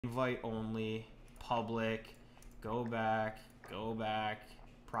Invite only, public, go back,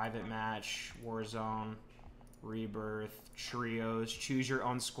 private match, Warzone, Rebirth, trios, choose your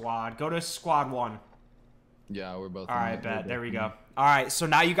own squad. Go to squad 1. Yeah, we're both. All right, bet. There we go. All right, so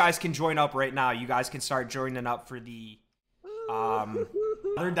now you guys can join up right now. You guys can start joining up for the.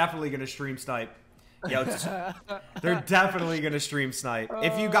 They're definitely gonna stream snipe. Yo, they're definitely gonna stream snipe.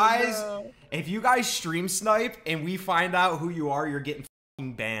 If you guys stream snipe and we find out who you are, you're getting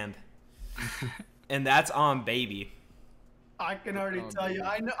fucking banned. And that's on baby. I can already tell you.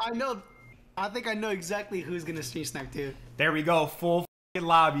 I think I know exactly who's gonna stream snipe too. There we go. Full fucking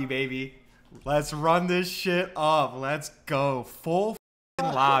lobby, baby. Let's run this shit up. Let's go. Full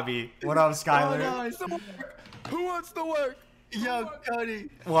fucking lobby. What up, Skyler? Oh, no, who wants to work? Yo, Cody.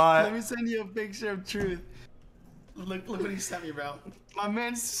 What? Let me send you a picture of Truth. Look what he sent me, bro. My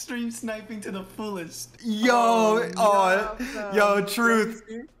man's stream sniping to the fullest. Yo, yo, Truth.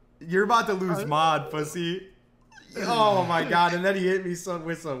 You're about to lose mod, pussy. Oh my god, and then he hit me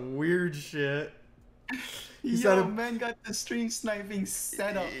with some weird shit. Yo, man got the stream sniping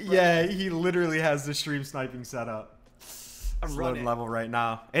set up, bro. Yeah, he literally has the stream sniping set up. I'm loading level right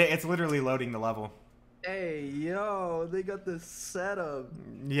now. It's literally loading the level. Hey, yo, they got this setup.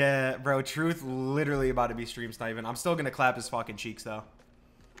 Yeah, bro, Truth literally about to be stream sniping. I'm still gonna clap his fucking cheeks, though.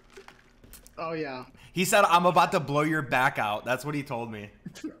 Oh, yeah. He said, I'm about to blow your back out. That's what he told me.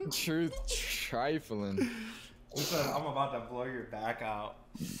 Truth trifling. He said, I'm about to blow your back out.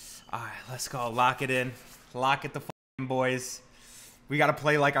 Alright, let's go. Lock it in. Lock it the fucking boys. We gotta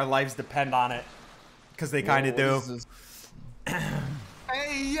play like our lives depend on it. Because they kind of do.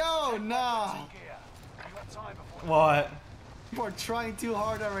 Hey, yo, nah. What? We're trying too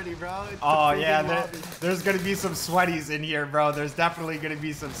hard already, bro. Oh, yeah. There's gonna be some sweaties in here, bro. There's definitely gonna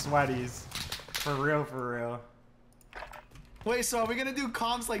be some sweaties. For real, for real. Wait, so are we gonna do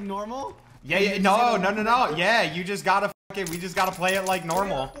comms like normal? Yeah, yeah. No. Yeah, you just gotta we just gotta play it like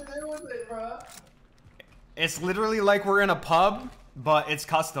normal. It's literally like we're in a pub, but it's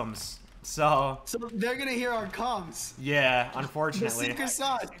customs. So they're gonna hear our comms. Yeah, unfortunately. The secret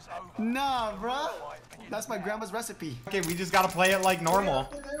sauce. Nah, bro. That's my grandma's recipe. Okay, we just gotta play it like normal.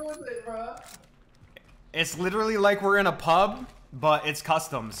 It's literally like we're in a pub, but it's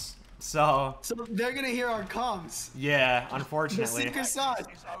customs. So they're gonna hear our comms. Yeah, unfortunately. The secret sauce.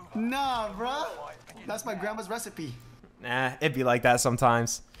 Nah, bro. That's my grandma's recipe. Nah, it'd be like that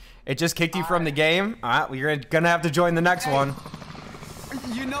sometimes. It just kicked you from the game. Alright, you're gonna have to join the next one.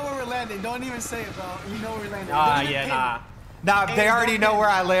 You know where we're landing. Don't even say it, bro. You know where we're landing. Nah, they already know where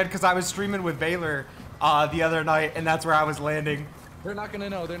I land because I was streaming with Baylor the other night, and that's where I was landing. They're not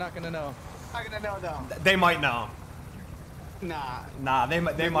gonna know. They're not gonna know. Not gonna know, though. They might know. Nah,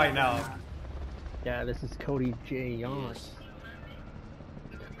 they might know. Yeah, this is Codee J. Yount.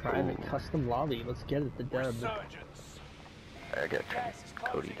 Private custom lobby. Let's get it, the dub. I got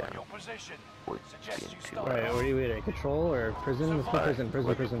Codee down. Alright, what are you at? Control or prison? Let's go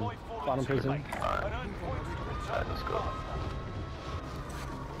prison. Bottom prison. Alright, let's go.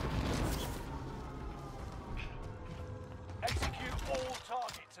 Execute all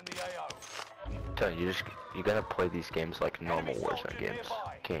targets in the AO. You gotta play these games like normal Warzone games.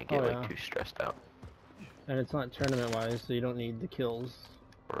 Can't get like too stressed out. And it's not tournament wise, so you don't need the kills.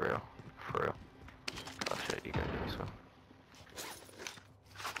 For real, for real. Oh shit, you gotta do this one.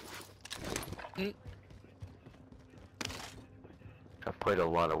 I've played a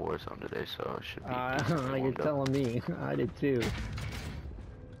lot of Warzone today, so it should be. You're telling me. I did too.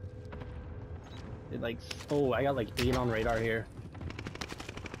 Oh, I got like 8 on radar here.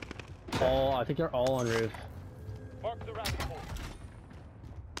 I think they're all on roof. Mark the rally point.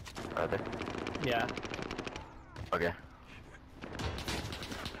 Are they? Yeah. Okay.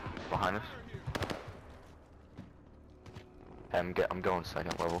 Behind us. I'm going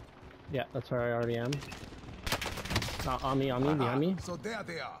second level. Yeah, that's where I already am. On me, behind me. So there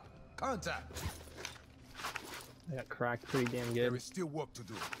they are. Contact. I got cracked pretty damn good. There is still work to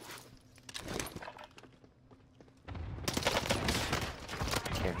do.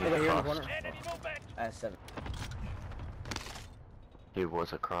 Can't hit across. S7. He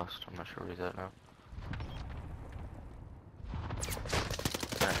was across. I'm not sure where he's at now.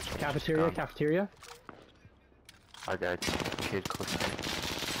 Cafeteria. I got a kid close to me.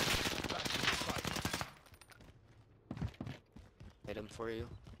 Hit him for you.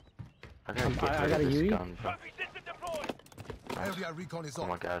 I gotta get I rid got of a this UE. gun, bro. Area recon is Oh on.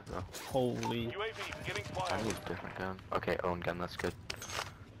 my god, bro. Holy. I need a different gun. Okay, own gun, that's good.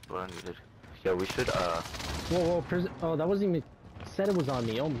 What I needed. Yeah, we should, Whoa, prison. Oh, that wasn't even said it was on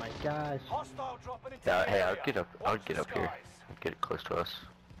me. Oh my gosh. yeah, hey, I'll get up here. Get it close to us.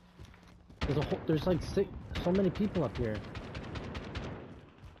 There's like so many people up here.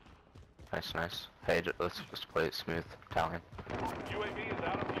 Nice, nice. Hey, let's play it smooth, Italian. UAV is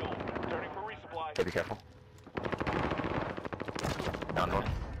out of fuel. Returning for resupply. Hey, be careful. Down one.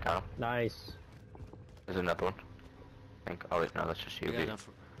 Got him. Nice. There's another one. I think. Oh wait, no, that's just you. We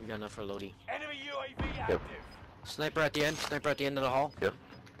got enough for Lodi. Enemy UAV active. Sniper at the end. Sniper at the end of the hall. Yep.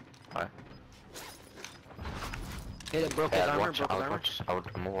 Alright. Hit it. Broke his armor. Broke his armor.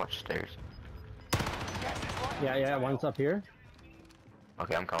 I'm gonna watch stairs. Yeah, one's up here.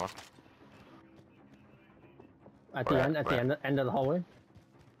 Okay, I'm coming. At the end of the hallway.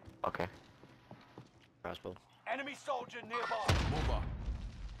 Okay. Crossbow. Enemy soldier nearby. Move on.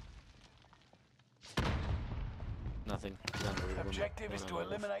 Nothing. Objective is to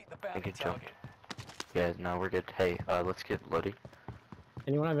eliminate the I bounty can jump. target. Yeah, no, we're good. Hey, let's get Lodi.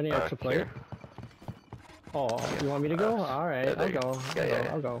 Anyone have any extra player? Oh, you want me to go? All right, yeah, I'll go.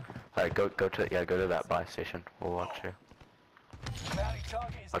 I'll go. Alright, go to that buy station. We'll watch you. Bounty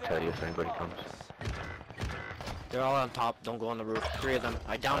target is I'll tell down. you if anybody comes. They're all on top. Don't go on the roof. 3 of them.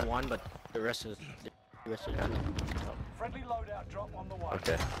 I downed one, but the rest is on top. Friendly loadout drop on the way.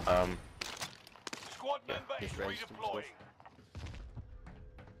 Okay. Squad member is Just raised redeploying.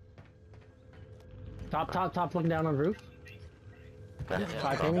 Top, looking down on the roof. Okay.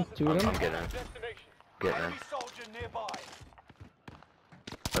 Fighting, 2 of them. I'm getting in. Getting in. Enemy soldier nearby.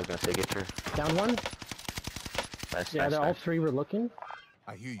 I was gonna say get your. Down one. Nice, Yeah, nice, all nice. 3 were looking.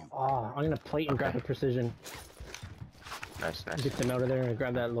 I hear you. Oh, I'm gonna plate and grab the precision. Nice, nice. Get them out of there and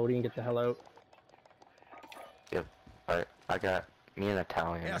grab that Lodi and get the hell out. Yep. Alright, I got me and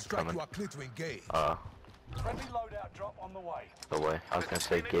Italian Airstrike, coming. you are clear to engage. Friendly loadout drop on the way. The way. I was gonna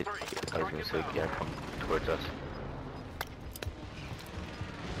say yeah, come towards us.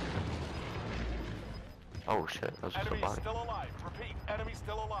 Oh shit, that was just a Enemy body. still alive. Repeat, enemy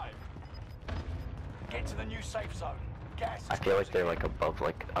still alive. Get to the new safe zone. Gas. I feel like they're like above,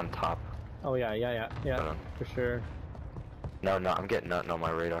 like on top. Oh yeah, for sure. No, I'm getting nothing on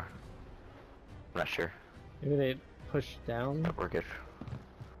my radar. I'm not sure. Maybe they push down. But we're good.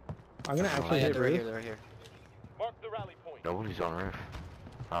 I'm gonna Oh actually yeah, hit they're right here. roof. They're right here. Mark the rally point. Nobody's on roof.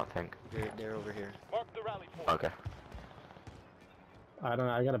 I don't think. They're over here. Mark the rally point. Okay. I don't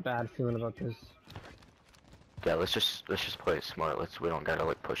know. I got a bad feeling about this. Yeah, let's just play it smart. We don't gotta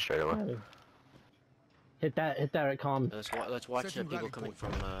like push straight away. Hit that calm. Let's watch the Second people rally coming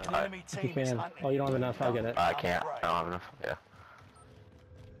point. from. The enemy If you team is can. hunting Oh, you don't have enough. I'll get it. I can't. I don't have enough. Yeah.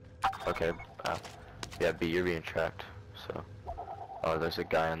 Okay. Yeah, B, you're being tracked. So. Oh, there's a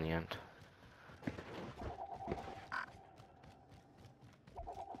guy on the end.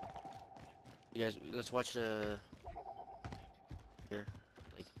 You guys, let's watch the. Here,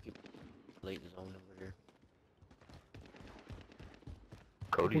 like people late zone over here.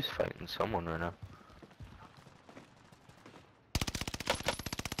 Codee's fighting someone right now.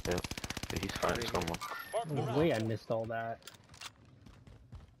 Yep. Yeah, he's fighting someone. No way I missed all that.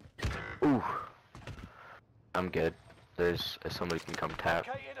 Ooh. I'm good. There's somebody can come tap.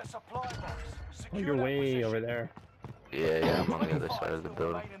 Located a supply box. Oh, Secure you're that way position. over there. Yeah, I'm on the other side of the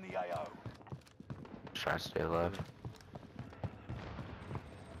Still building. remain in the AO. Trying to stay alive.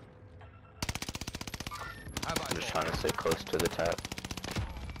 Have I'm I just trying to stay close to the tap.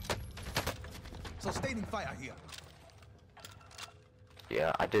 Sustaining fire here.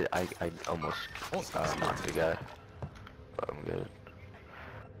 Yeah, I did. I almost knocked the guy, but I'm good.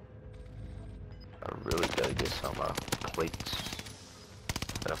 I really gotta get some plates.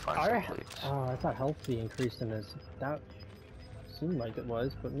 Gotta find some plates. Oh, I thought health be increased in this. That seemed like it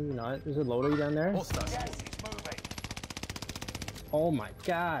was, but maybe not. There's a Lodi down there. Hostiles. Gas is moving. Oh my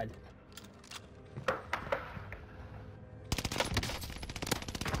god.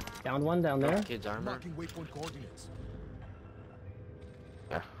 Down one down there. Kid's armor. Marking waypoint coordinates.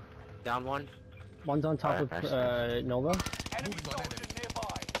 Yeah. Down one. One's on top Alright, of nice. Nova. Enemy Moving on soldier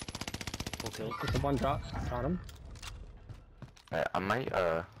nearby. Full kill. It's a one drop. Got him. I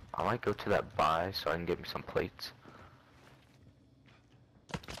might go to that buy so I can get me some plates.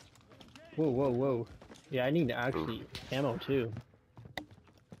 Whoa. Yeah, I need to actually ammo too.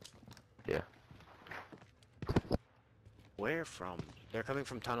 Yeah. Where from? They're coming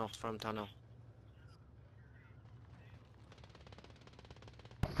from tunnel. From tunnel.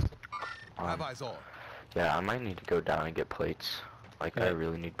 Have eyes on. Yeah, I might need to go down and get plates. Like, I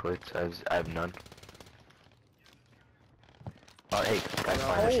really need plates. I have none. Oh, hey, guys,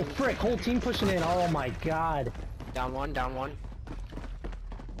 Oh frick! Whole team pushing in. Oh my god. Down one. Down one.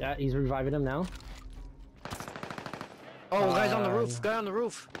 Yeah, he's reviving him now. Oh, guy's on the roof. Guy on the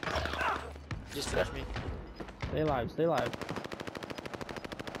roof. Just finished me. Stay alive. Stay alive.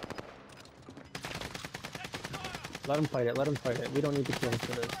 Let him fight it. Let him fight it. We don't need to kill him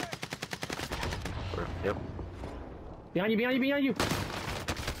for this. Yep. Behind you! Behind you! Behind you!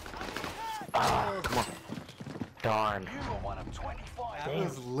 Ah, come on. Darn. You were one of 25. That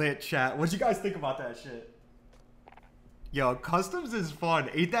was lit, chat. What'd you guys think about that shit? Yo, customs is fun.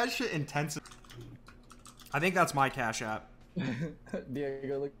 Ain't that shit intensive? I think that's my Cash App.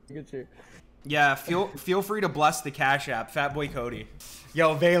 Diego, look at you. Yeah, feel free to bless the Cash App, Fatboy Codee.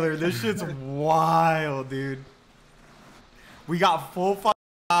 Yo, Valor, this shit's wild, dude. We got full fucking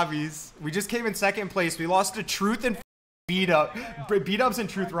lobbies. We just came in second place. We lost to Truth and Beat Up. Beat Ups and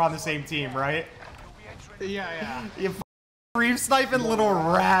Truth were on the same team, right? Yeah. You stream sniping little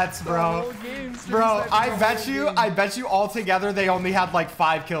rats, bro. Bro, I bet you all together they only had like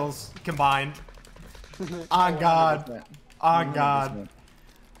 5 kills combined. On God. On God.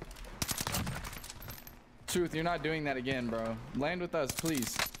 Truth, you're not doing that again, bro. Land with us,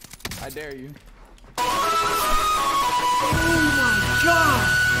 please. I dare you.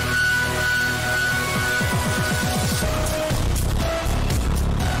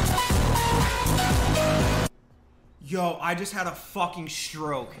 Yo, I just had a fucking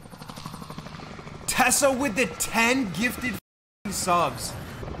stroke. Tessa with the 10 gifted subs.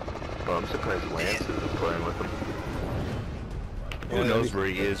 Bro, I'm surprised Lance isn't playing with him. Who knows where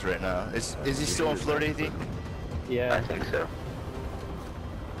he is right now? Is he still in Florida, you think? Yeah. I think so.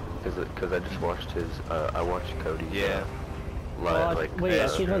 Cause I just watched his, I watched Codee. Yeah. Wait, I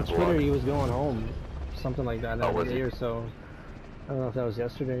think on Twitter he was going home. Something like that, was day he? or so. I don't know if that was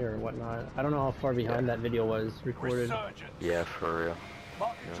yesterday or whatnot. I don't know how far behind that video was recorded. Yeah, for real.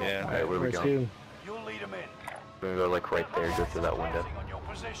 Yeah. Alright, where we Where going? to? You'll lead them in. We're gonna go like right there, go through that window. On your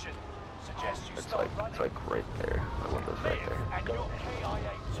position. Suggest you It's start like running. right there. The window's right Liv there. and your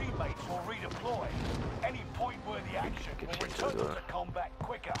KIA teammates will redeploy. Any point-worthy action Get will you return to to the- the combat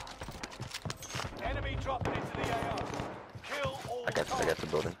quicker. Enemy dropping into the AO. Kill all I got the targets.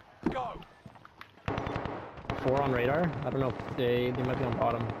 building. Go. 4 on radar. I don't know if they might be on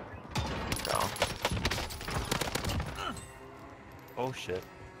bottom. No. Oh shit.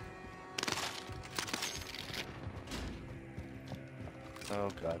 Oh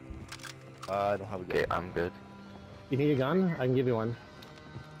god. I don't have a Okay, gun. I'm good. You need a gun? I can give you one.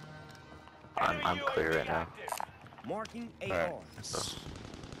 I'm clear right now. Marking Alright.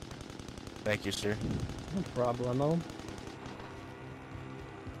 Thank you, sir. No problemo.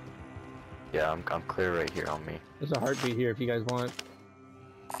 Yeah, I'm clear right here on me. There's a heartbeat here if you guys want.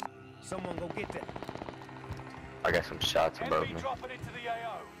 Someone go get that. I got some shots above Enemy me. dropping into the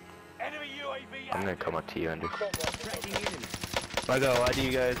AO. Enemy UAV I'm gonna active. come up to you, Andy. I gotta lie to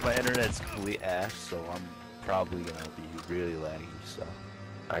you guys, my internet's complete ass, so I'm probably gonna be really laggy, so.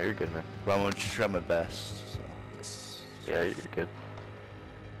 Oh, you're good, man. But I'm gonna try my best, so. It's... Yeah, you're good.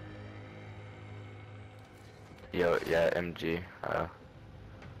 Yo, yeah, MG.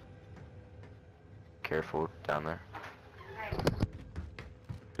 Careful down there.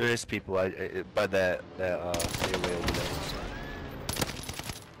 There is people by that stay away over there, so.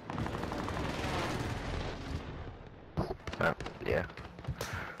 Oh, yeah.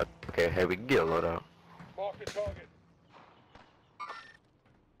 Okay, hey, we can get a load out. Mark the target.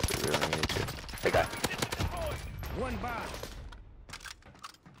 We really need to. Hey, guy. One bomb.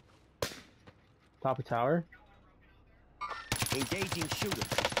 Top of tower. Engaging shooter.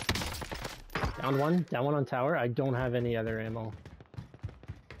 Down one. Down one on tower. I don't have any other ammo.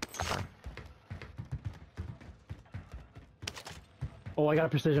 Oh, I got a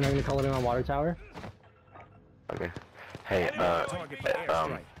precision. I'm gonna call it in on water tower. Okay. Hey,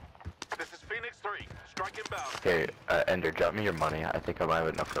 This is Phoenix 3. Strike inbound. hey, Ender, drop me your money. I think I might have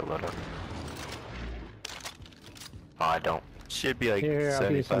enough for a load up. Oh, I don't. Should be like Here, I'll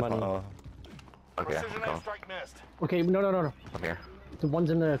give you some 75. money. Okay, I'm Precision going. airstrike nest. Okay, no. I'm here. The one's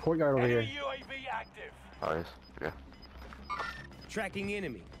in the courtyard over here. Enemy UAV active. Oh, yes. Okay. Tracking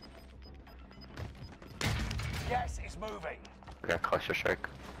enemy. Gas is moving. We got cluster strike.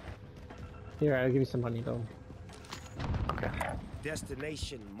 Here, I'll give you some money though. Okay.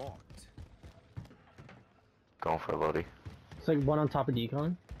 Destination marked. Going for a loadie. It's like one on top of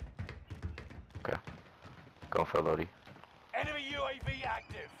decon. Okay. Going for a loadie. Enemy UAV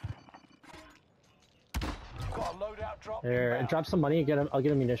active. Got a loadout drop. There, inbound. drop some money. I'll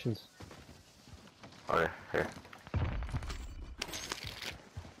get him munitions. Okay, here.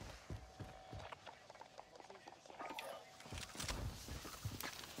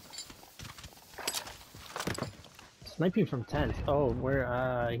 Sniping from tent. Oh,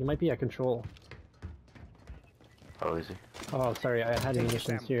 where? He might be at control. Oh, is he? Oh, sorry. I had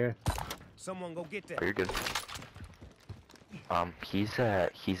munitions here. Someone go get Oh, that. you're good.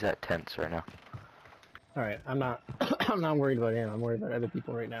 He's at tents right now. All right, I'm not. I'm not worried about him. I'm worried about other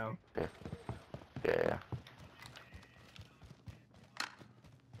people right now. Yeah. Yeah.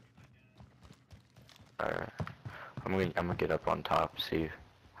 Alright. I'm gonna get up on top, see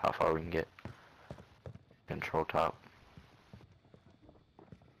how far we can get. Control top.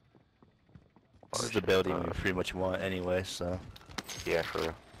 This is the building we pretty much want anyway, so. Yeah, for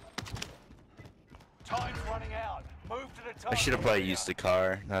real. Time's running out. Move to the target. I should have probably used the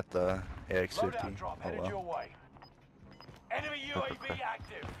car, not the AX-50. Loadout drop Oh headed your well. way. Enemy UAV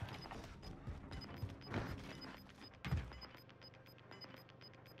active.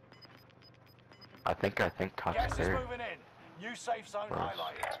 I think top's Gas is clear. moving in. New safe zone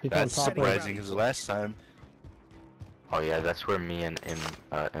highlighted. People on That's top of- surprising because the last time. Oh yeah, that's where me and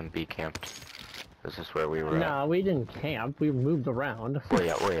MB camped. This is where we were at. Nah, we didn't camp. We moved around. Well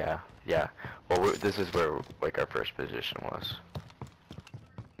yeah. Well, this is where like our first position was.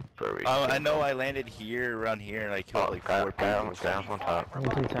 Where we Oh, I know I landed here, around here, and I killed like 4 guy people. on top.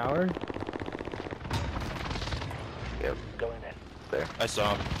 Lincoln Tower. Yep. Going in. There. I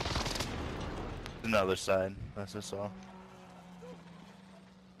saw him. The other side. That's what I saw.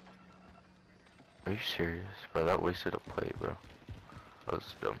 Are you serious, bro? That wasted a plate, bro. That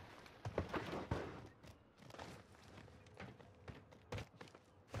was dumb.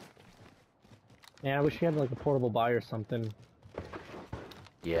 Yeah, I wish we had like a portable buy or something.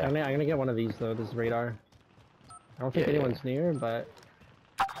 Yeah. I'm gonna get one of these though. This radar. I don't think Yeah, anyone's near, but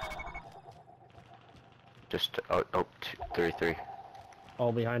Just three.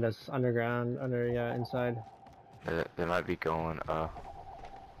 all behind us, underground, inside. They might be going.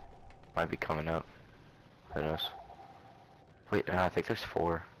 Might be coming up. Who knows? Wait, no, I think there's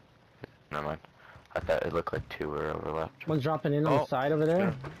 4. Never mind. I thought it looked like 2 were overlapped. One's dropping in on the side over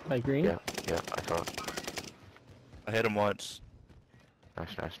there, by green. Yeah, I saw it. I hit him once.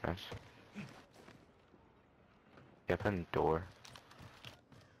 Nice. Yep, in the door.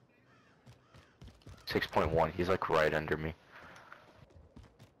 6.1, he's like right under me.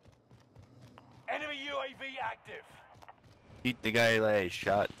 Enemy UAV active. The guy that I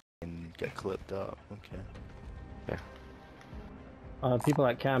shot and got clipped up. Okay. People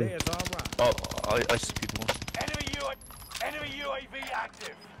at cam. Oh, I see people. Enemy UAV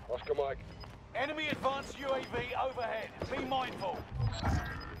active. Oscar Mike. Enemy advanced UAV overhead. Be mindful.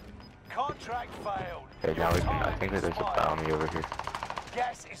 Contract failed. Okay, now we can. I think that there's a bounty over here.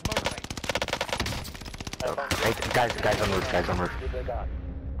 Gas is moving. Oh, hey, guys on roof.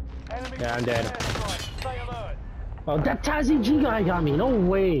 Enemy Yeah, I'm dead. airstrike. Stay alert. Oh, that Tazzy G guy got me. No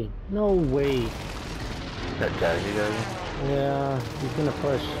way. No way. That Jazzy guy? Yeah, he's gonna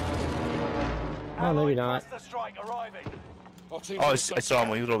push. Oh, maybe not. Cluster strike arriving. Oh, I saw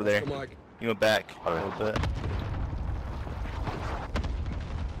him. He was over there. He went back a little bit.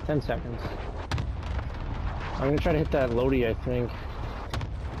 10 seconds. I'm gonna try to hit that Lodi, I think.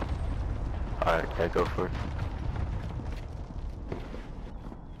 Alright, yeah, go for it.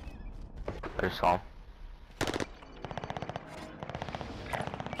 I just saw him.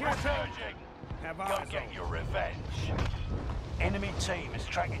 Resurging. Go get your revenge. Enemy team is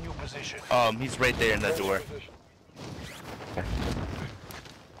tracking your position. He's right there in that door. Okay.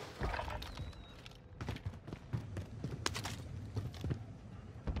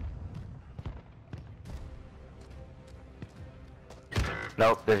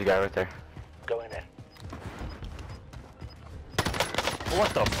 Nope, there's a guy right there. Going in. What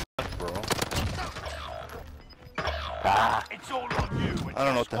the fuck, bro? Ah! It's all on you. I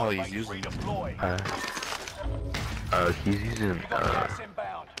don't know what the hell he's using. He's using, Gas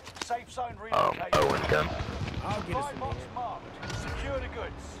inbound. Safe zone relocated. Owen gun. I'll get us box marked. Secure the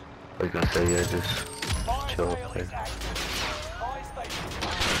goods. I was gonna say, yeah, just Fire chill sale up is there. active. Fire station.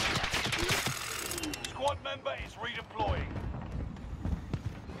 Squad member is redeploying.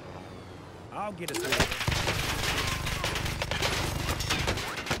 I'll get us in.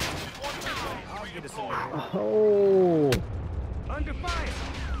 Squad member is redeploying. Oh, Under fire.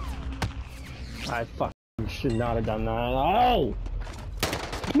 I fucking should not have done that. Oh!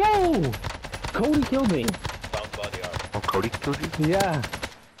 No! Codee killed me. Oh, Codee killed you? Yeah.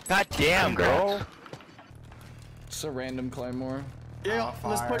 God damn, bro. Congrats. It's a random Claymore. Yeah,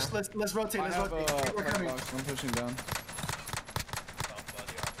 let's push. Let's rotate. I Let's have rotate. We're coming. box. I'm pushing down.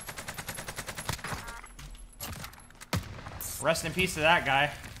 Rest in peace to that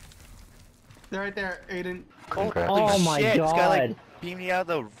guy. They're right there, Aiden. Congrats. Oh my shit, this guy like god. beamed me out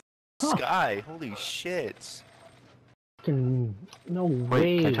of the sky. Holy shit. Fucking no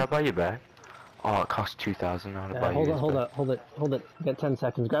Wait, way. can I buy you back? Oh, it costs 2,000 now to buy you. Hold it. Get 10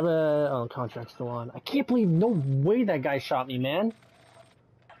 seconds. Grab a. Oh, contract's still on. I can't believe no way that guy shot me, man.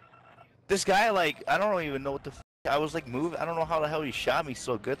 This guy, like, I don't even know what the. I was like moving. I don't know how the hell he shot me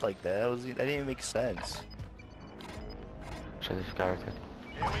so good like that. That didn't even make sense. So this guy right there.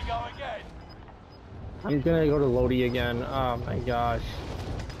 Here we go again. I'm gonna go to Lodi again. Oh my gosh.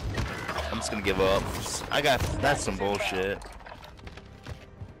 I'm just gonna give up. That's some bullshit.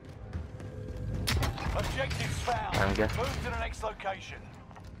 Objectives found. Okay. Move to the next location.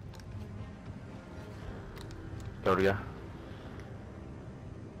 Go to go.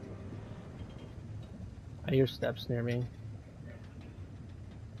 I hear steps near me.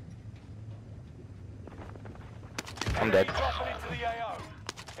 I'm dead. Dropping into the AO.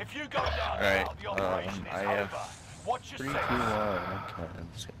 If you go down, Alright, the operation is I over. have Watch your 3, 2, 1.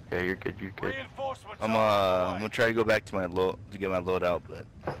 step. Okay. Yeah, you're good. You're good. Reinforcements I'm are gonna try to go back to my to get my loadout,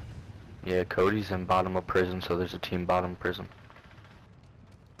 but Yeah, Codee's in bottom of prison, so there's a team bottom prison.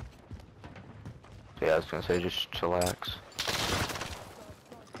 So yeah, I was gonna say just chillax.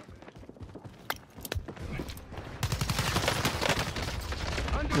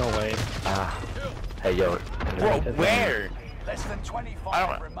 No way. Ah. Hey yo. whoa, where? less than 25 I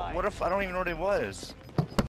don't. remain. What if I don't even know what it was?